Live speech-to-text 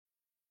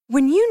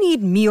When you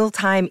need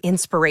mealtime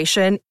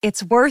inspiration,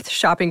 it's worth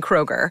shopping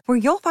Kroger, where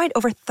you'll find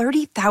over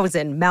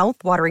 30,000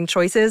 mouth-watering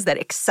choices that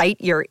excite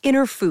your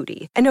inner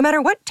foodie. And no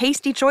matter what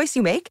tasty choice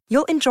you make,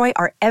 you'll enjoy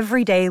our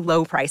everyday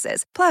low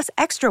prices, plus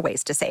extra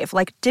ways to save,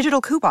 like digital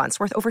coupons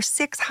worth over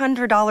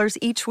 $600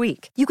 each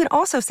week. You can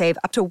also save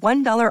up to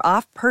 $1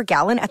 off per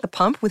gallon at the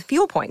pump with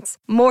fuel points.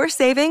 More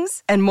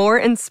savings and more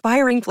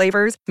inspiring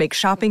flavors make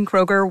shopping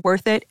Kroger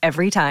worth it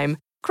every time.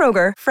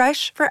 Kroger,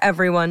 fresh for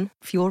everyone.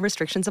 Fuel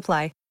restrictions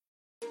apply.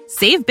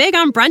 Save big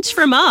on brunch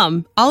for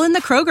mom, all in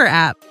the Kroger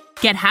app.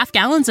 Get half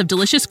gallons of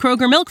delicious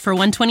Kroger milk for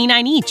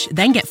 $1.29 each.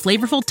 Then get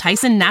flavorful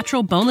Tyson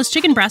natural boneless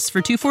chicken breasts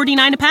for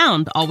 $2.49 a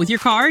pound, all with your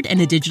card and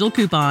a digital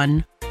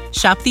coupon.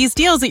 Shop these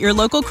deals at your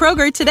local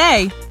Kroger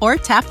today, or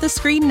tap the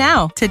screen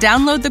now to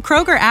download the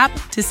Kroger app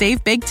to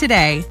save big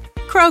today.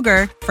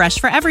 Kroger, fresh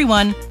for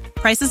everyone.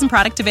 Prices and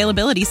product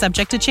availability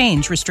subject to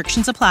change.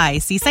 Restrictions apply.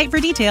 See site for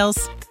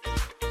details.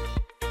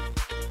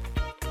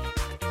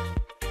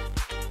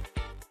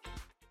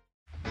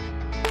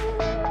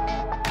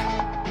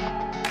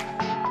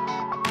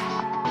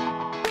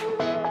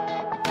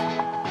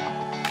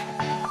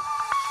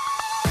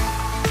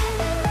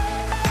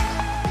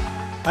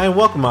 Hi and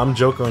welcome, I'm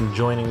Joko, and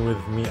joining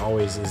with me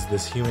always is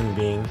this human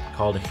being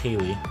called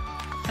Haley.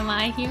 Am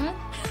I human?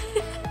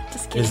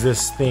 Just kidding. Is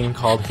this thing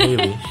called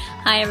Haley.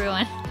 Hi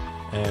everyone.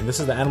 And this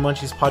is the Animal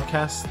Munchies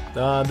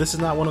podcast. This is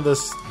not one of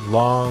those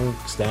long,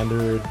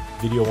 standard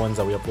video ones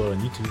that we upload on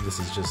YouTube. This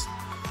is just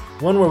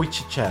one where we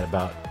chit-chat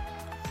about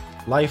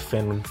life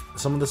and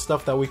some of the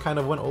stuff that we kind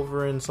of went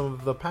over in some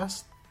of the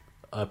past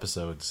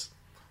episodes.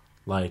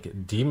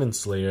 Like Demon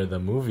Slayer, the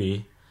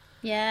movie.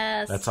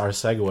 Yes. That's our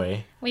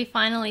segue. We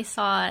finally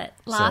saw it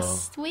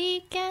last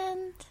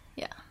weekend.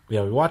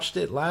 Yeah, we watched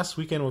it last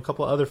weekend with a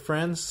couple of other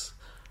friends.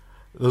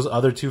 Those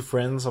other two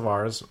friends of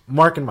ours,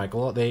 Mark and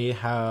Michael, they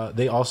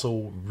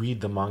also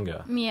read the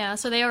manga. Yeah,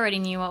 so they already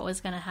knew what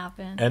was going to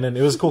happen. And then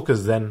it was cool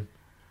because then,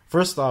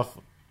 first off,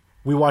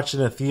 we watched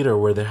in a theater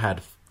where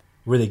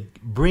they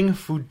bring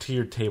food to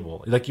your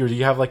table. Like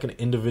you have like an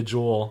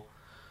individual.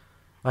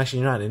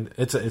 Actually, you're not.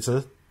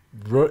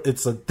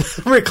 It's a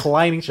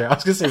reclining chair. I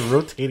was gonna say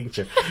rotating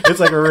chair. It's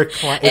like a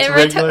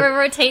It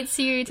rotates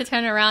you to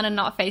turn around and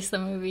not face the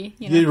movie.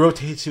 You know? It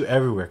rotates you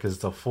everywhere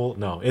because it's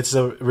it's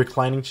a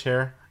reclining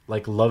chair,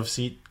 like love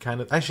seat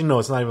kind of. Actually, no,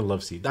 it's not even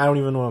love seat. I don't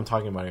even know what I'm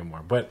talking about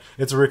anymore. But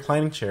it's a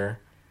reclining chair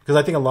because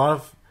I think I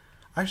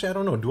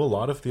don't know. Do a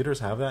lot of theaters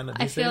have that these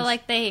I feel days?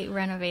 like they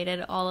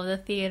renovated all of the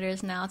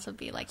theaters now to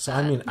be like so that.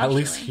 I mean, naturally. at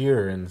least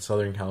here in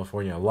Southern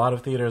California, a lot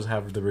of theaters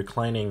have the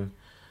reclining.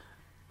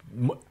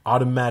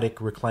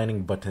 Automatic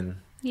reclining button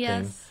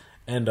thing.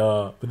 And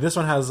but this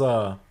one has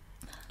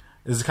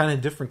is kind of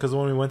different because the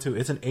one we went to,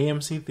 it's an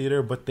AMC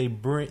theater, but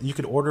you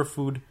could order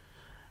food,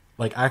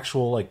 like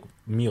actual like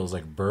meals,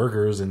 like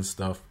burgers and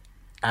stuff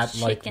at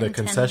chicken like the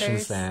concession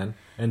tenders stand,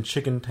 and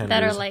chicken tenders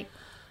that are like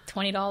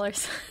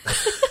 $20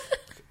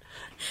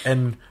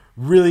 and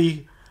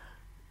really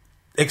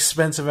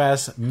expensive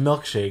ass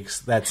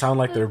milkshakes that sound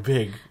like they're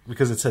big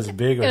because it says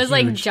big or it was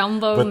huge, like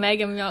jumbo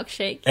mega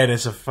milkshake, and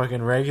it's a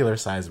fucking regular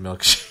size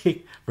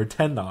milkshake for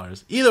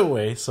 $10 either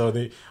way. So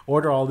they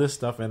order all this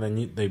stuff and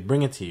then they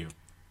bring it to you.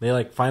 They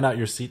like find out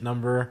your seat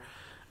number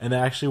and they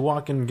actually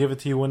walk and give it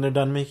to you when they're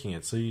done making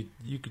it. So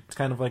you could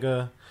kind of like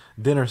a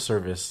dinner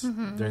service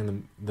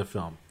during the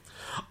film.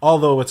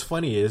 Although what's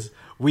funny is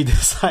we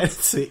decided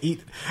to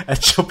eat at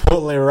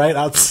Chipotle right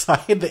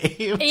outside the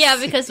AMC. Yeah,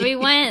 because we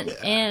went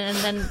in and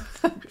then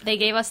they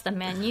gave us the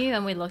menu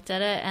and we looked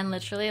at it and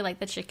literally like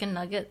the chicken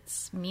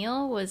nuggets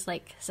meal was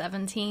like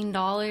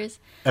 $17.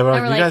 And we're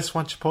like, you guys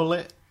want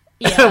Chipotle?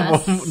 Yeah,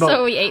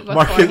 so we ate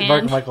beforehand.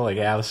 Mark and Michael like,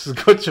 yeah, let's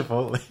just go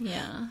Chipotle.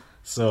 Yeah.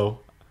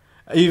 So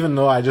even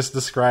though I just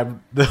described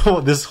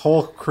this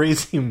whole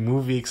crazy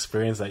movie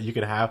experience that you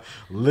could have,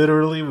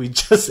 literally we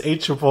just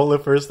ate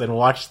Chipotle first and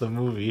watched the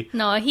movie.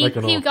 No, he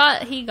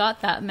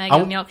got that mega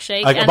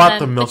milkshake and then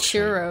the the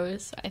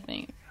churros, I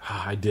think.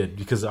 I did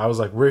because I was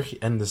like, we're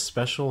in the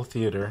special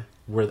theater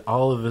where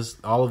all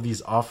of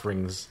these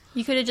offerings.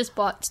 You could have just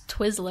bought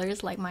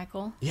Twizzlers like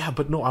Michael. Yeah,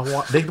 but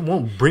no, they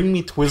won't bring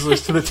me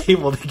Twizzlers to the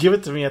table. They give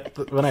it to me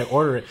when I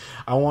order it.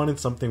 I wanted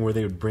something where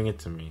they would bring it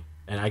to me,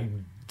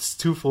 and it's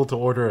too full to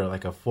order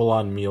like a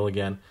full-on meal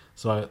again.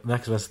 So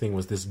next best thing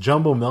was this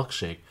jumbo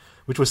milkshake,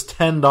 which was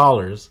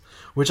 $10,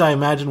 which I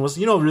imagine was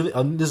really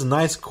this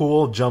nice,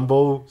 cool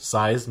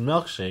jumbo-sized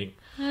milkshake.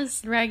 It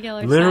was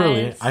regular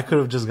Literally, size. I could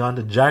have just gone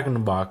to Jack in the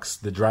Box,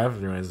 the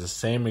drive-thru, and it's the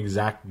same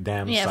exact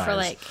damn size. Yeah, for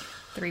like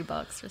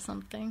 $3 or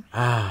something.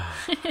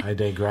 I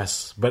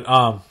digress. But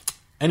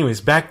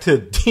anyways, back to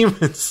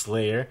Demon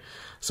Slayer.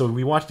 So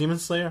we watched Demon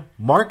Slayer.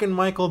 Mark and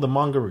Michael, the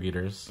manga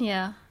readers,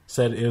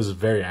 said it was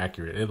very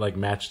accurate. It like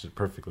matched it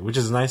perfectly, which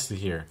is nice to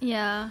hear.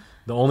 Yeah.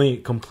 The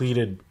only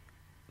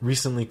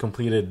recently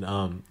completed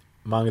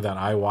manga that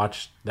I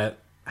watched that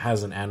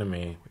has an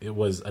anime, it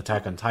was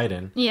Attack on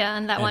Titan. Yeah,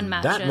 and that one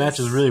matches. That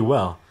matches really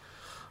well.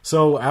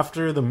 So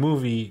after the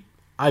movie,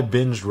 I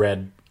binge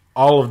read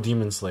all of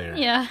Demon Slayer.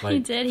 Yeah, like, he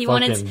did. He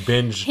wanted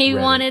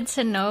wanted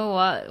to know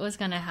what was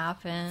going to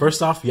happen.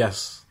 First off,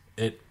 yes,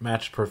 it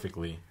matched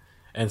perfectly.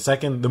 And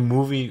second, the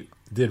movie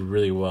did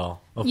really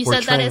well. You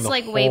said that it's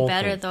like way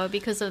better thing. though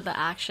because of the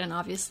action,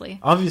 obviously.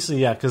 Obviously,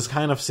 yeah, because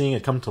kind of seeing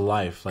it come to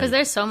life. Because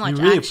there's so much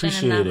really action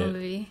in that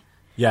movie.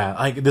 Yeah,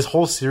 like this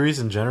whole series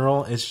in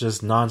general, it's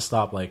just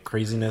nonstop like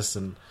craziness,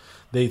 and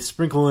they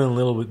sprinkle in a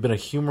little bit of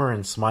humor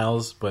and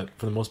smiles, but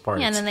for the most part,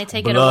 and it's then they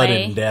take blood it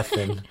away. and death,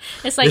 and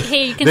it's like,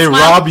 hey, you can they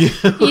smile. rob you.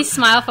 You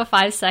smile for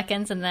 5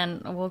 seconds, and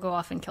then we'll go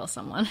off and kill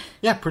someone.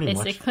 Yeah, pretty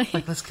basically. much.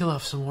 Like, let's kill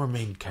off some more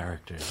main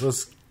characters.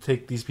 Let's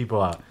take these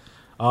people out.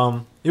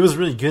 It was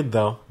really good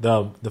though.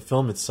 The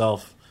film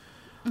itself,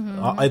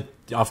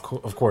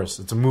 of course,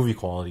 it's a movie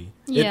quality.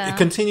 Yeah. It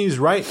continues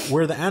right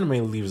where the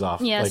anime leaves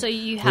off. Yeah, like, so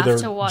you where have they're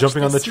to watch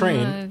jumping on the this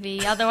train.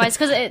 movie. Otherwise,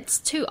 because it's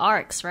 2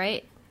 arcs,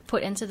 right?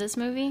 Put into this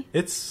movie.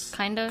 It's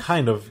kind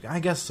of.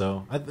 I guess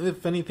so.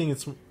 If anything,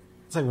 it's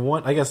like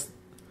one. I guess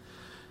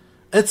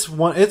it's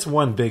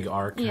one big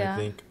arc. Yeah. I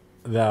think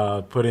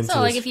put into.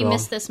 So, like, this if you film.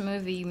 miss this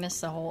movie, you miss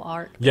the whole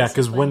arc. Yeah,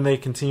 because basically. when they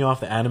continue off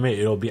the anime,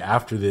 it'll be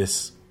after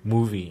this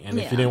movie, and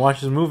if you didn't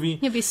watch this movie,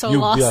 you'll be so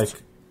you'll lost. be like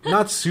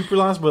not super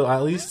lost, but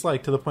at least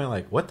like to the point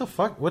like, what the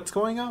fuck, what's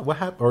going on, what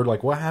happened, or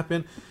like what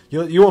happened.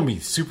 You won't be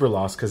super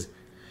lost because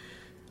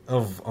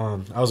of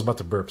I was about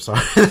to burp, sorry.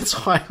 That's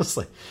why I was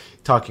like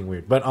talking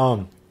weird, but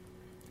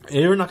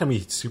you're not gonna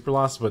be super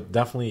lost, but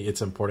definitely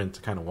it's important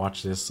to kind of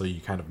watch this so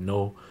you kind of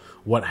know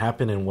what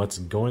happened and what's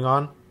going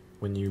on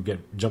when you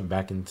jump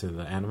back into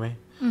the anime.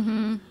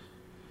 Mm-hmm.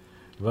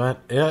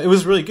 But yeah, it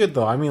was really good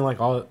though. I mean, like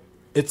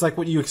it's like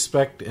what you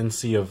expect and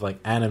see of like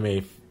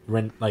anime,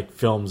 like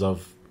films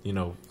of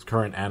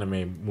current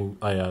anime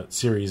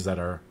series that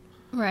are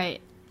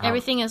right.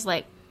 Everything is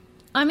like,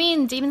 I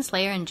mean, Demon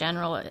Slayer in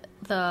general,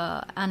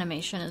 the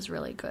animation is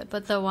really good,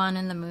 but the one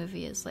in the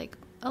movie is like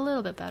a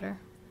little bit better.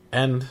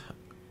 And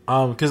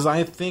because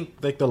I think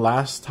like the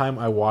last time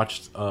I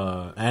watched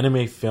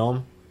anime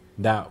film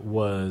that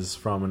was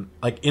from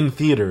like in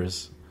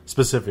theaters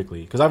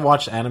specifically, because I've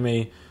watched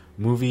anime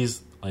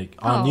movies like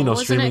on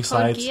streaming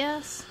sites.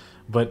 Geass?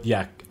 But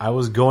yeah, I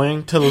was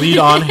going to lead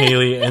on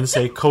Haley and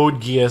say Code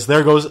Geass.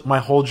 There goes my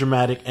whole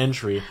dramatic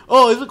entry.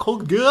 Oh, is it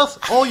Code Geass?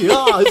 Oh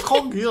yeah, it's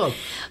Code Geass. Yeah,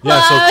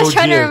 well, so I was Code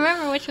trying Geass. to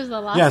remember which was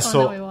the last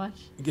one that we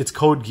watched. It's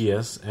Code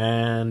Geass,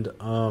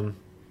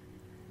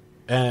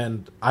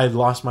 and I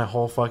lost my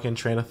whole fucking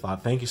train of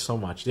thought. Thank you so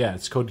much. Yeah,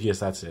 it's Code Geass.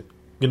 That's it.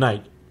 Good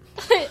night.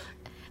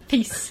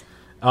 Peace.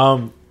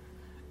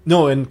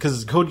 No, and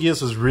because Code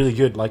Geass was really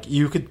good. Like,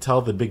 you could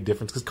tell the big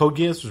difference. Because Code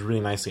Geass was really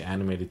nicely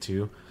animated,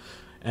 too.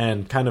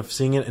 And kind of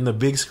seeing it in the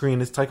big screen,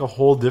 it's like a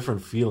whole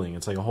different feeling.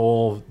 It's like a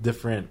whole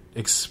different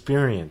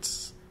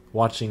experience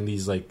watching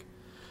these, like,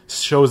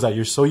 shows that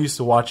you're so used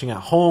to watching at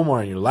home or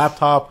on your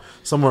laptop,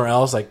 somewhere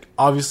else. Like,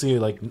 obviously,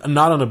 like,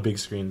 not on a big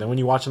screen. Then when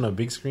you watch on a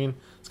big screen,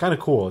 it's kind of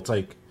cool. It's,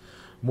 like,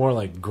 more,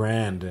 like,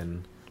 grand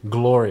and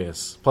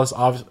glorious. Plus,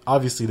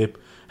 obviously, they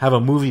have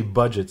a movie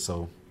budget,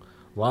 so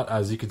a lot,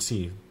 as you can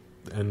see.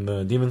 In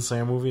the Demon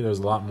Slayer movie, there's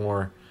a lot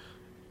more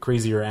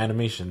crazier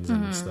animations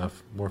and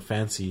stuff, more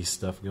fancy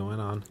stuff going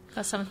on.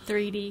 Got some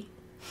 3D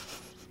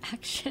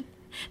action,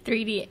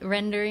 3D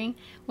rendering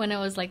when it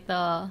was like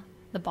the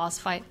boss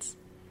fights.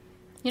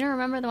 You don't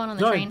remember the one on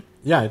the train?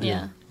 Yeah, I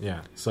do.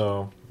 Yeah.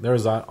 So there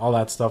was all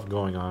that stuff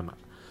going on.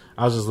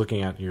 I was just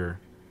looking at your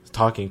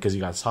talking because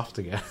you got soft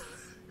again.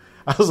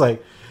 I was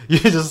like, you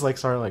just like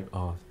started like,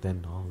 oh,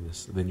 then all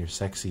this, then your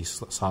sexy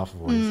soft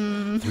voice,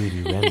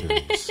 3D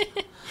renderings.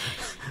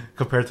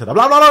 Compared to the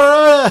blah, blah,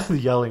 blah, blah,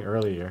 yelling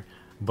earlier.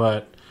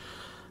 But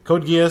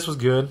Code Geass was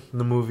good in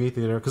the movie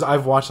theater. Because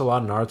I've watched a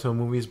lot of Naruto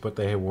movies, but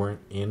they weren't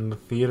in the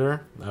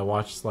theater. I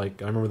watched,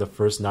 like, I remember the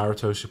first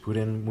Naruto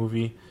Shippuden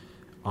movie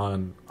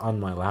on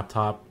my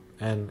laptop.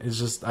 And it's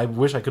just, I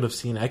wish I could have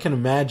seen it. I can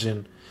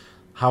imagine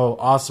how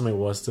awesome it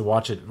was to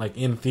watch it, like,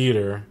 in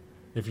theater.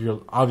 If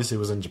you're, obviously it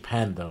was in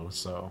Japan, though.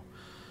 So,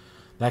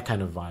 that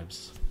kind of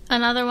vibes.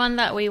 Another one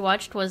that we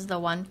watched was the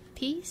One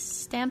Piece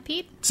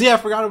Stampede. See, I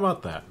forgot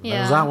about that. Yeah.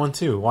 There was that one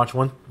too. Watch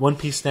One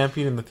Piece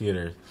Stampede in the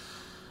theater.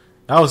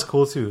 That was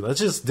cool too.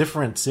 That's just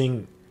different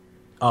seeing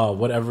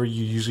whatever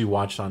you usually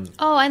watch on.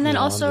 Oh, and then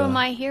also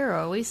My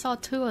Hero. We saw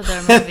 2 of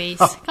their movies.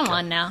 Come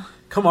on now.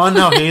 Come on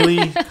now,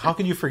 Haley. How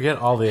could you forget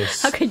all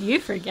this? How could you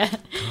forget?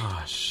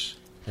 Gosh.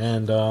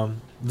 And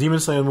Demon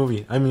Slayer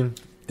movie. I mean,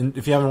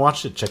 if you haven't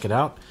watched it, check it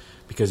out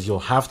because you'll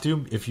have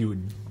to if you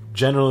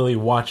generally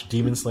watch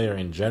Demon Slayer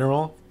in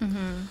general.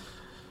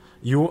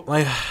 You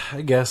like,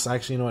 I guess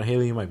actually, you know what,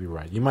 Haley, you might be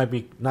right. You might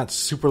be not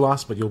super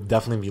lost, but you'll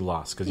definitely be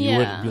lost because you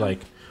would be like,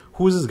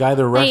 "Who's this guy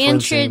they're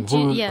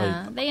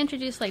referencing?" They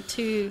introduced like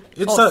 2.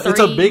 It's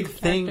a big characters.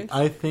 thing.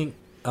 I think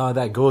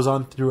that goes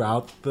on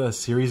throughout the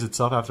series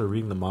itself after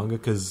reading the manga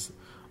because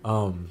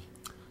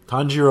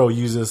Tanjiro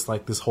uses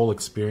like this whole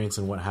experience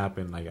and what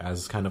happened like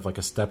as kind of like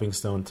a stepping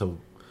stone to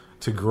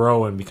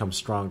grow and become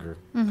stronger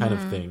kind of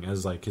thing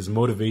as like his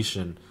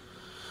motivation.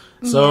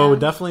 So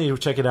definitely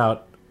check it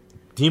out.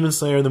 Demon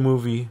Slayer the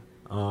movie,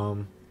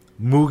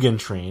 Mugen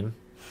Train,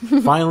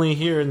 finally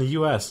here in the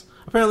U.S.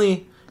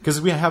 Apparently, because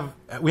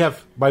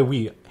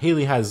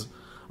Haley has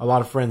a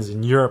lot of friends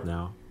in Europe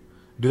now.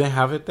 Do they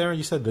have it there?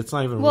 You said it's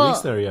not even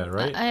released there yet,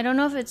 right? I don't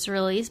know if it's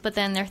released, but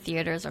then their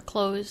theaters are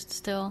closed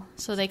still,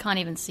 so they can't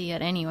even see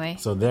it anyway.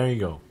 So there you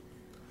go.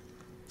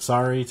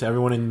 Sorry to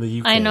everyone in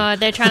the UK. I know,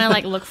 they're trying to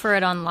like look for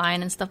it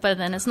online and stuff, but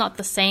then it's not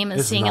the same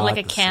as seeing it like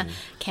a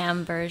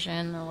cam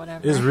version or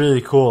whatever. It's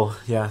really cool.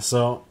 Yeah,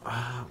 so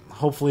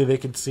hopefully they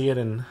can see it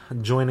and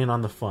join in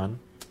on the fun.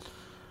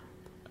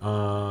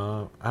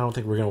 I don't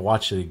think we're going to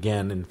watch it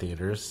again in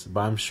theaters,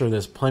 but I'm sure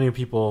there's plenty of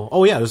people.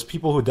 Oh yeah, there's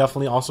people who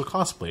definitely also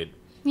cosplayed.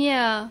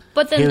 Yeah,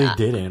 but then Haley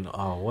didn't.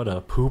 Oh, what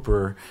a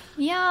pooper.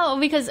 Yeah,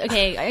 because,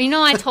 okay,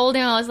 I told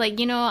him, I was like,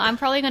 I'm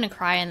probably going to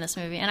cry in this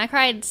movie. And I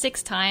cried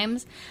 6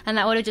 times, and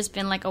that would have just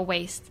been like a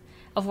waste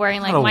of wearing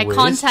like my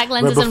contact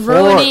lenses and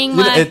ruining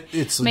my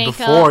it's makeup.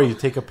 Before you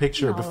take a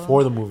picture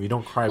before the movie. You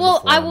don't cry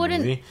before I the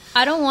wouldn't. movie.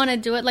 I don't want to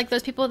do it like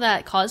those people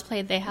that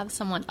cosplay. They have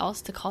someone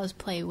else to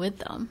cosplay with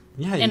them.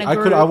 Yeah,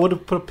 I would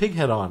have put a pig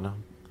head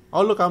on.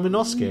 Oh, look, I'm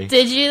Inosuke.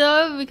 Did you,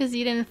 though? Because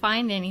you didn't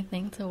find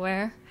anything to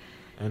wear.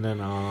 And then,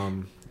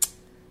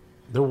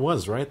 there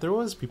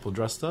was people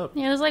dressed up.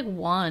 Yeah, there was like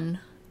one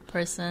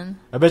person.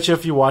 I bet you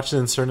if you watched it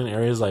in certain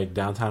areas like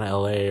downtown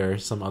LA or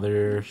some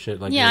other shit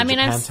like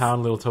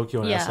Japantown, Little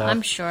Tokyo, and SF. Yeah,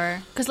 I'm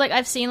sure. Because like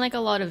I've seen like a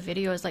lot of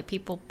videos like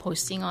people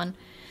posting on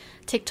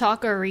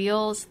TikTok or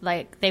Reels,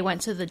 like they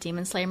went to the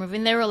Demon Slayer movie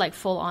and they were like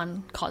full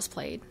on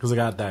cosplayed. Because they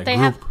got that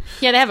group.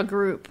 They have a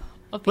group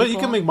of people. But you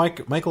can make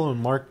Michael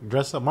and Mark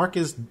dress up. Mark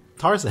is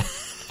Tarzan.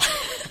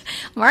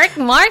 Mark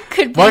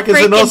could be Mark is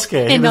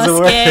Inosuke.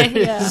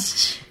 Yeah.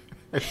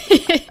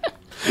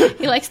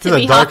 He likes to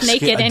be half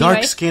naked anyway. A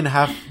dark skinned,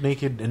 half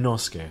naked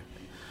Inosuke,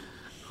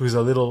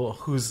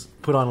 who's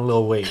put on a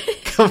little weight.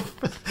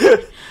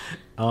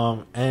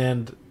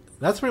 And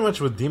that's pretty much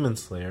with Demon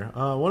Slayer.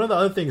 One of the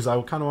other things I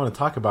kind of want to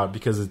talk about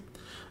because it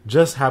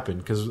just happened.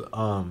 Because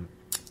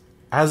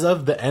as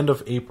of the end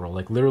of April,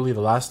 like literally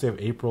the last day of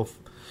April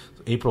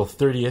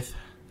 30th,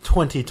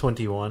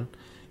 2021,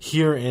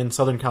 here in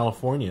Southern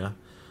California,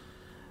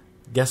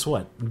 guess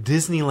what?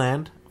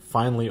 Disneyland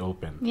finally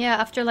opened. Yeah,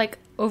 after like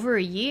over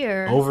a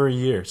year.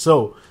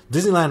 So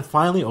Disneyland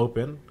finally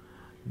opened.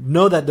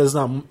 No, that does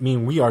not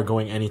mean we are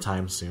going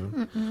anytime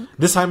soon. Mm-mm.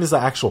 This time is the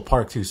actual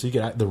park too, so you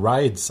get the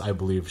rides. I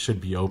believe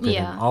should be open.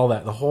 Yeah. And all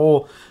that. The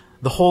whole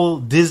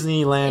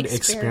Disneyland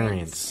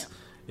experience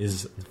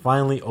is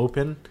finally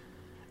open.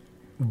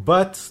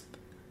 But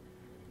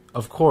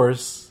of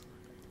course,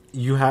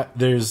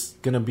 there's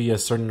gonna be a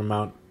certain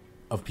amount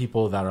of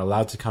people that are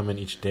allowed to come in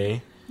each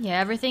day. Yeah,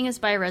 everything is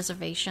by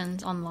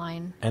reservations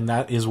online. And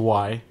that is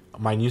why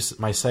my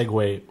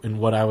segue in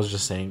what I was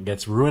just saying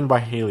gets ruined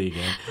by Haley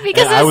again.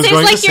 Because it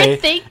seems like you're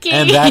thinking.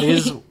 And that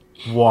is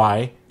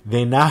why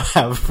they now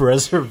have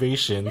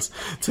reservations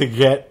to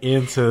get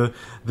into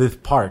the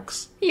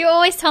parks. You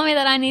always tell me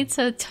that I need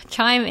to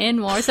chime in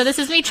more, so this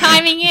is me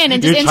chiming in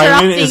and just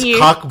interrupting is you.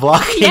 Cock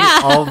blocking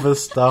all the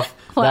stuff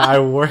that I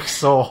work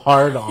so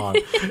hard on.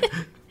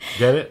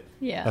 Get it?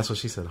 Yeah. That's what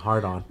she said,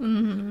 hard on.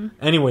 Mm-hmm.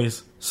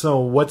 Anyways,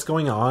 so what's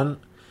going on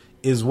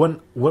is what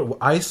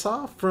I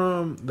saw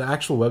from the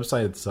actual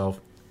website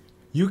itself,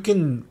 you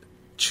can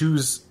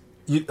choose...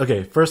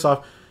 first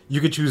off,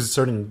 you could choose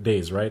certain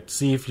days, right?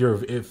 See if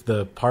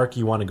the park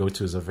you want to go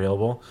to is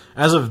available.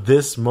 As of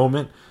this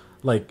moment,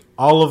 like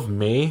all of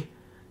May,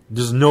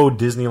 there's no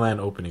Disneyland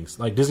openings.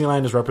 Like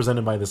Disneyland is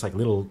represented by this like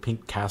little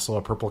pink castle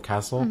or purple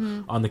castle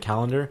on the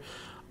calendar.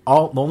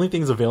 The only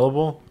things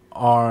available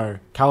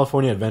are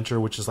California Adventure,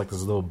 which is like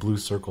this little blue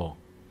circle,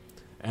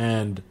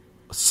 and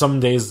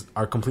some days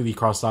are completely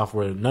crossed off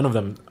where none of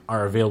them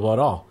are available at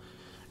all.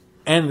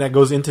 And that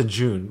goes into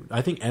June.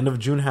 I think end of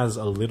June has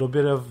a little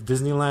bit of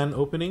Disneyland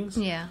openings.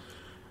 Yeah.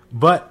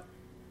 But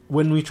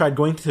when we tried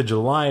going to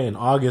July and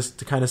August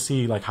to kind of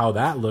see like how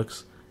that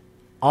looks,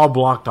 all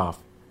blocked off.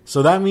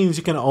 So that means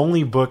you can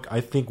only book,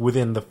 I think,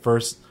 within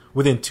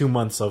 2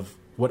 months of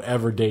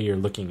whatever day you're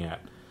looking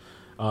at.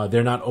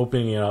 They're not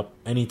opening it up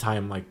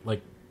anytime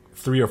like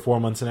 3 or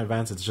 4 months in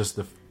advance. It's just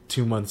the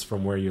 2 months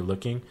from where you're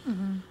looking.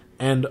 Mm-hmm.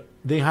 And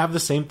they have the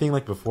same thing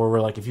like before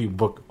where like if you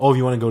book, if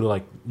you want to go to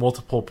like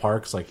multiple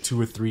parks, like 2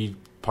 or 3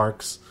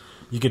 parks,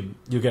 you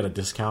get a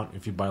discount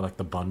if you buy like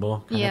the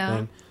bundle kind of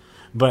thing.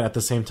 But at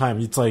the same time,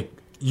 it's like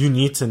you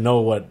need to know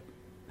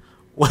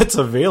what's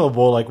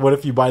available. Like what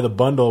if you buy the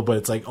bundle but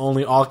it's like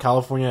only all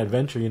California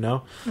Adventure,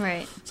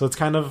 Right. So it's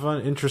kind of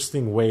an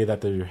interesting way that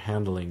they're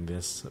handling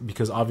this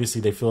because obviously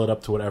they fill it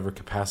up to whatever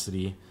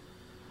capacity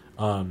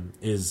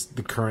is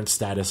the current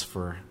status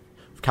for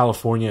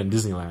California and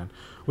Disneyland,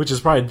 which is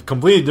probably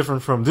completely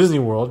different from Disney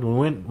World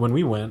when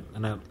we went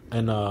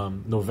in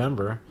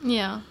November.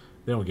 Yeah.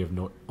 They don't give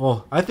no...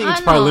 Well, I think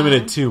it's probably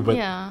limited too, but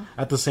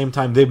at the same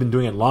time, they've been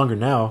doing it longer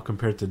now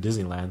compared to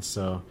Disneyland,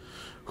 so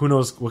who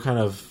knows what kind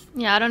of...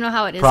 Yeah, I don't know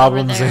how it is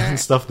problems over there. And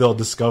stuff they'll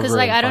discover. Because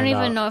I don't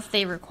even know if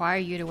they require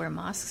you to wear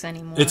masks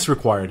anymore. It's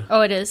required.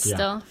 Oh, it is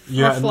still?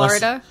 Yeah, for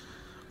Florida?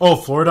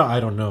 Florida,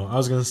 I don't know. I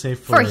was going to say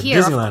for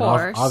here, Disneyland, of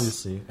course.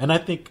 Obviously. And I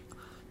think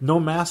no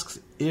masks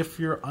if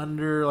you're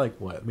under, like,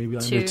 what? Maybe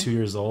under 2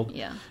 years old.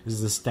 Yeah.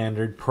 Is the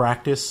standard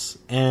practice.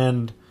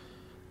 And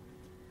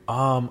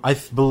I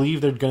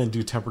believe they're going to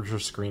do temperature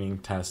screening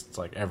tests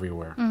like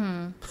everywhere.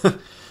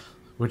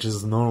 Which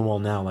is normal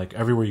now, like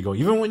everywhere you go.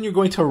 Even when you're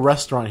going to a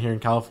restaurant here in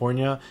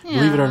California,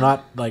 believe it or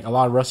not, like a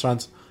lot of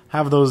restaurants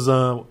have those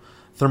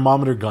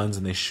thermometer guns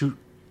and they shoot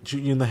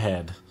you in the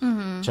head.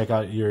 Check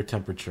out your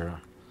temperature.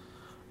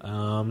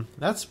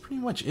 That's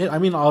pretty much it. I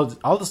mean, all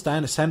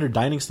the standard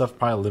dining stuff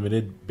probably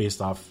limited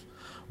based off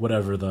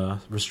whatever the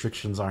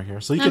restrictions are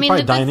here. So you can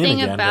probably dine in again.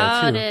 The thing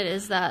about it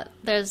is that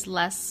there's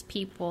less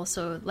people,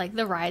 so like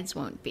the rides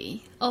won't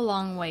be a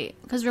long wait.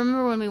 Because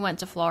remember when we went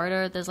to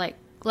Florida, there's like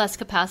less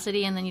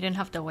capacity, and then you didn't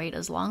have to wait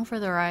as long for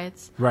the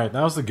rides. Right,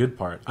 that was the good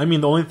part. I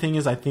mean, the only thing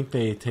is, I think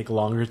they take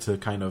longer to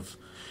kind of.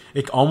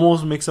 It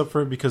almost makes up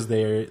for it because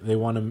they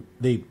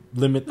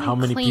limit how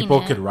many people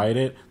could ride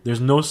it.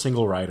 There's no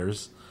single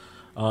riders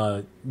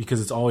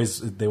because it's always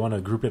they want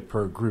to group it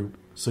per group,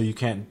 so you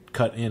can't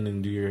cut in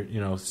and do your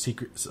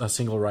a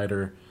single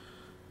rider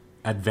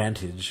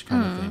advantage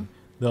kind of thing.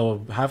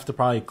 They'll have to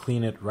probably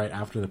clean it right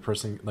after the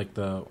person, like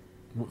the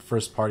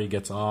first party,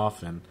 gets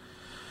off, and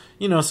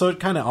so it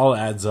kind of all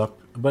adds up.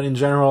 But in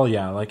general,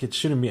 yeah, like it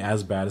shouldn't be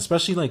as bad.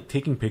 Especially like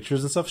taking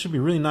pictures and stuff should be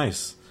really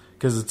nice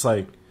because it's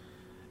like.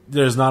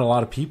 There's not a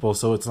lot of people,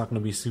 so it's not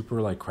going to be super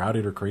like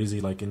crowded or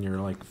crazy like in your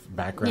like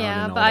background.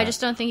 Yeah, and all but that. I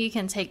just don't think you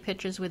can take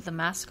pictures with the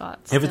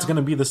mascots. If it's going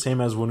to be the same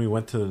as when we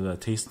went to the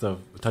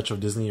Touch of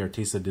Disney or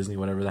Taste of Disney,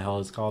 whatever the hell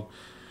it's called.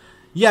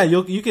 Yeah,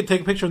 you could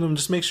take a picture of them.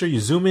 Just make sure you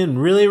zoom in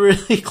really,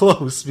 really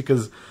close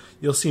because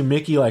you'll see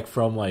Mickey like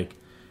from like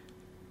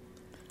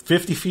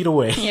 50 feet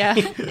away. Yeah.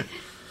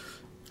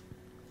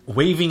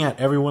 Waving at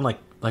everyone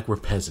like we're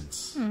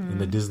peasants in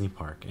the Disney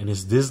park in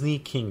his Disney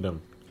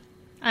kingdom.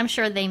 I'm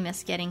sure they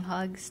miss getting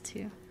hugs,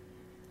 too.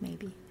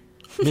 Maybe.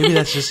 Maybe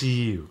that's just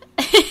you.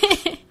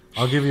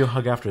 I'll give you a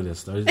hug after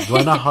this. Do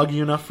I not hug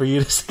you enough for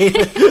you to say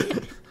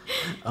that?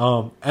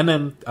 And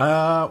then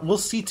we'll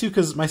see, too,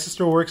 because my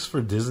sister works for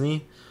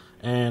Disney.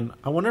 And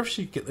I wonder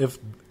if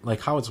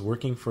how it's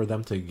working for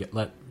them to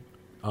let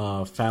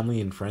family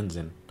and friends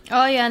in.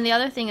 Oh, yeah, and the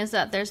other thing is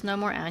that there's no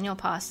more annual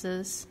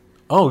passes.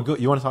 Oh, good.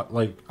 You want to talk?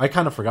 I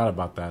kind of forgot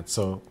about that.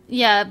 So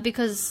yeah,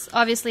 because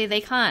obviously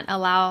they can't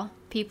allow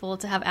people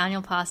to have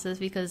annual passes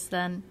because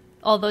then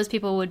all those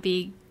people would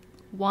be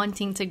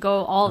wanting to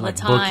go all the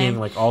time.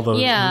 Booking all the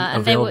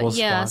available spots.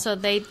 Yeah, so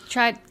they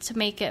tried to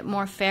make it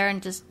more fair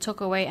and just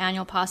took away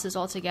annual passes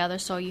altogether.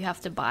 So you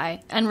have to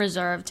buy and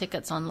reserve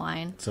tickets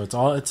online. So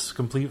it's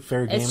complete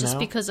fair game now. It's just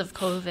because of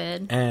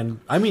COVID.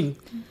 And I mean,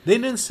 they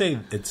didn't say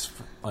it's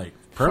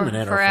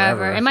permanent or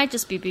forever. It might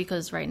just be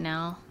because right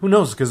now. Who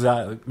knows?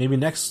 Because maybe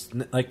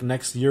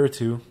next year or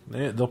two,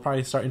 they'll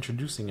probably start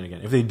introducing it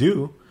again. If they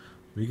do.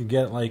 We could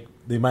get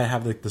they might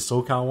have the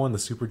SoCal one, the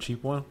super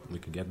cheap one. We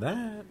could get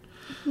that.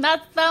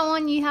 That's that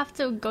one you have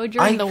to go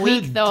during the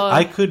week though.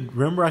 I could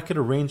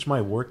arrange my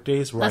work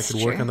days where I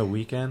could work on the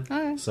weekend.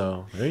 Okay.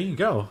 So there you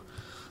go.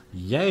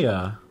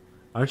 Yeah.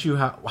 Aren't you?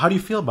 How do you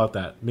feel about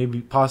that?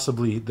 Maybe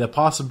possibly the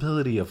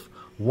possibility of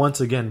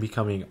once again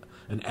becoming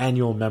an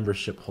annual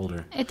membership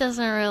holder. It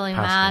doesn't really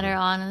matter,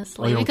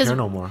 honestly. Oh, you don't care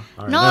no more.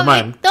 All right, no, never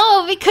mind.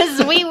 No,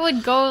 because we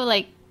would go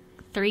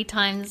 3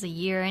 times a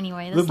year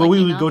anyway. But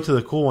we would go to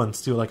the cool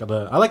ones too.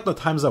 I like the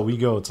times that we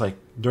go. It's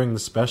during the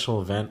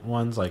special event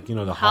ones,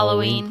 the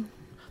Halloween.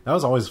 That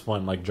was always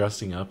fun,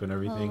 dressing up and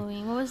everything.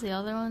 Halloween. What was the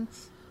other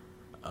ones?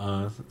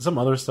 Some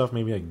other stuff,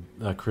 maybe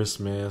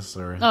Christmas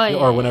or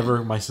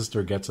whenever my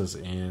sister gets us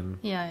in.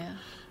 Yeah.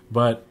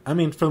 But I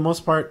mean, for the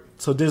most part,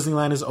 so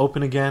Disneyland is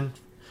open again.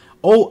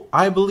 Oh,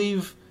 I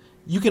believe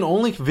you can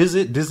only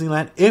visit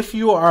Disneyland if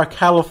you are a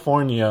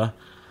California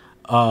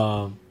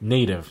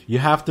native. You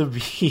have to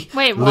be.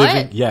 Wait,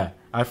 what? Yeah,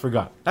 I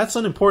forgot. That's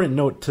an important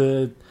note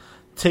to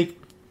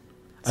take.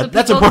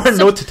 That's an important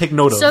note to take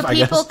note of. So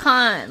people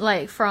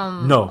can't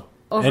from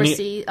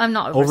overseas. I'm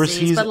not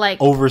overseas, but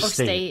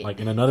overstate,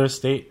 in another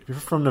state. If you're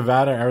from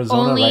Nevada,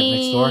 Arizona, right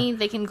next door, only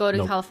they can go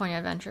to California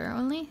Adventure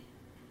only.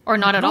 Or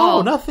not at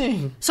all? No,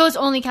 nothing. So it's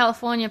only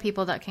California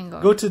people that can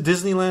go? Go to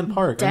Disneyland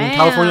Park. Damn. I mean,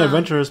 California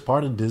Adventure is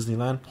part of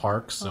Disneyland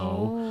Park,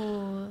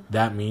 so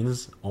that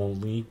means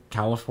only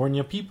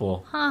California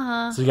people.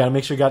 Uh-huh. So you got to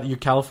make sure you got your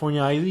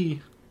California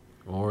ID,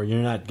 or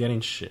you're not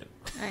getting shit.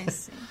 I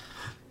see.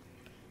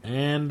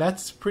 And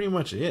that's pretty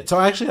much it.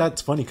 So actually,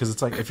 that's funny, because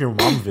it's if your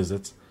mom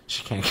visits,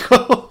 she can't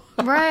go.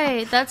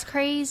 Right, that's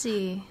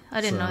crazy. I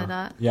didn't know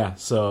that. Yeah,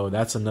 so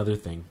that's another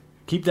thing.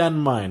 Keep that in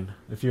mind.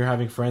 If you're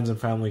having friends and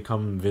family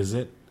come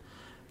visit,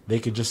 they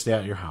could just stay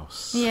at your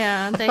house.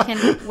 Yeah, they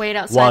can wait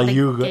outside while the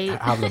you gate.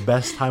 have the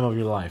best time of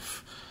your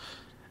life.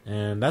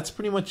 And that's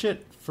pretty much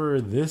it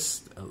for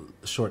this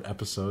short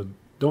episode.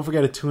 Don't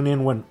forget to tune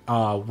in when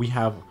we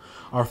have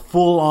our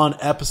full-on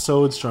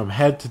episodes from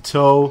head to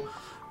toe,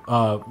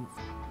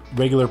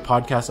 regular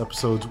podcast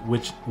episodes,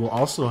 which will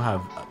also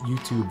have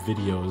YouTube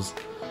videos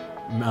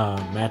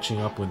matching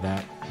up with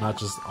that. Not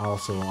just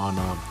also on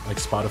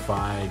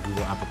Spotify,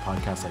 Google, Apple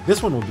Podcasts like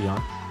this one will be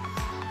on.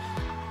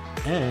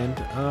 And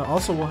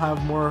also we'll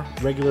have more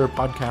regular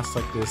podcasts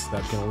like this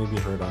that can only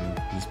be heard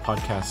on these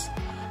podcast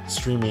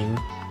streaming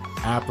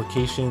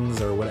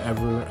applications or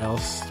whatever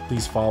else.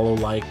 Please follow,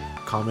 like,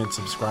 comment,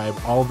 subscribe,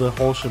 all the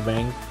whole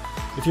shebang.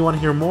 If you want to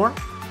hear more,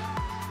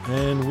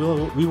 and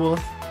we will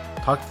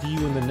talk to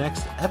you in the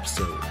next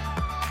episode.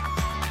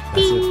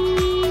 That's it.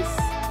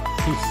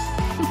 Peace.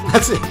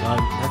 That's it.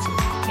 That's it.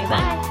 Okay,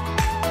 bye.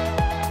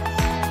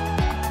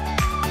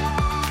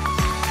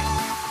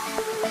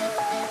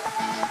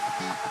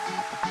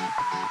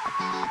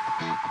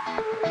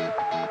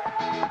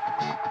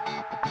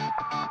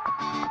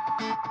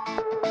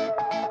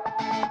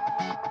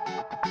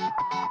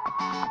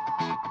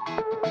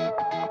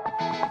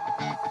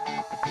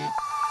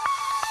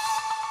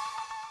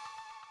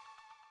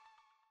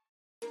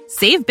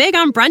 Save big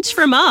on brunch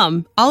for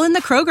mom, all in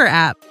the Kroger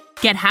app.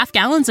 Get half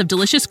gallons of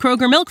delicious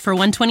Kroger milk for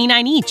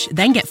 $1.29 each.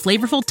 Then get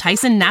flavorful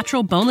Tyson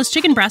natural boneless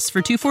chicken breasts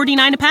for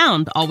 $2.49 a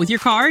pound, all with your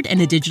card and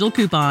a digital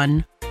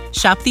coupon.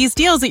 Shop these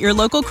deals at your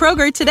local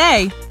Kroger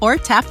today, or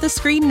tap the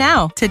screen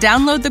now to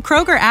download the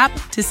Kroger app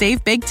to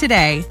save big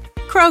today.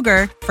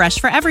 Kroger, fresh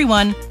for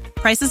everyone.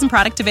 Prices and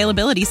product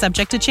availability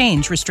subject to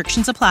change.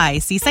 Restrictions apply.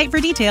 See site for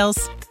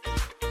details.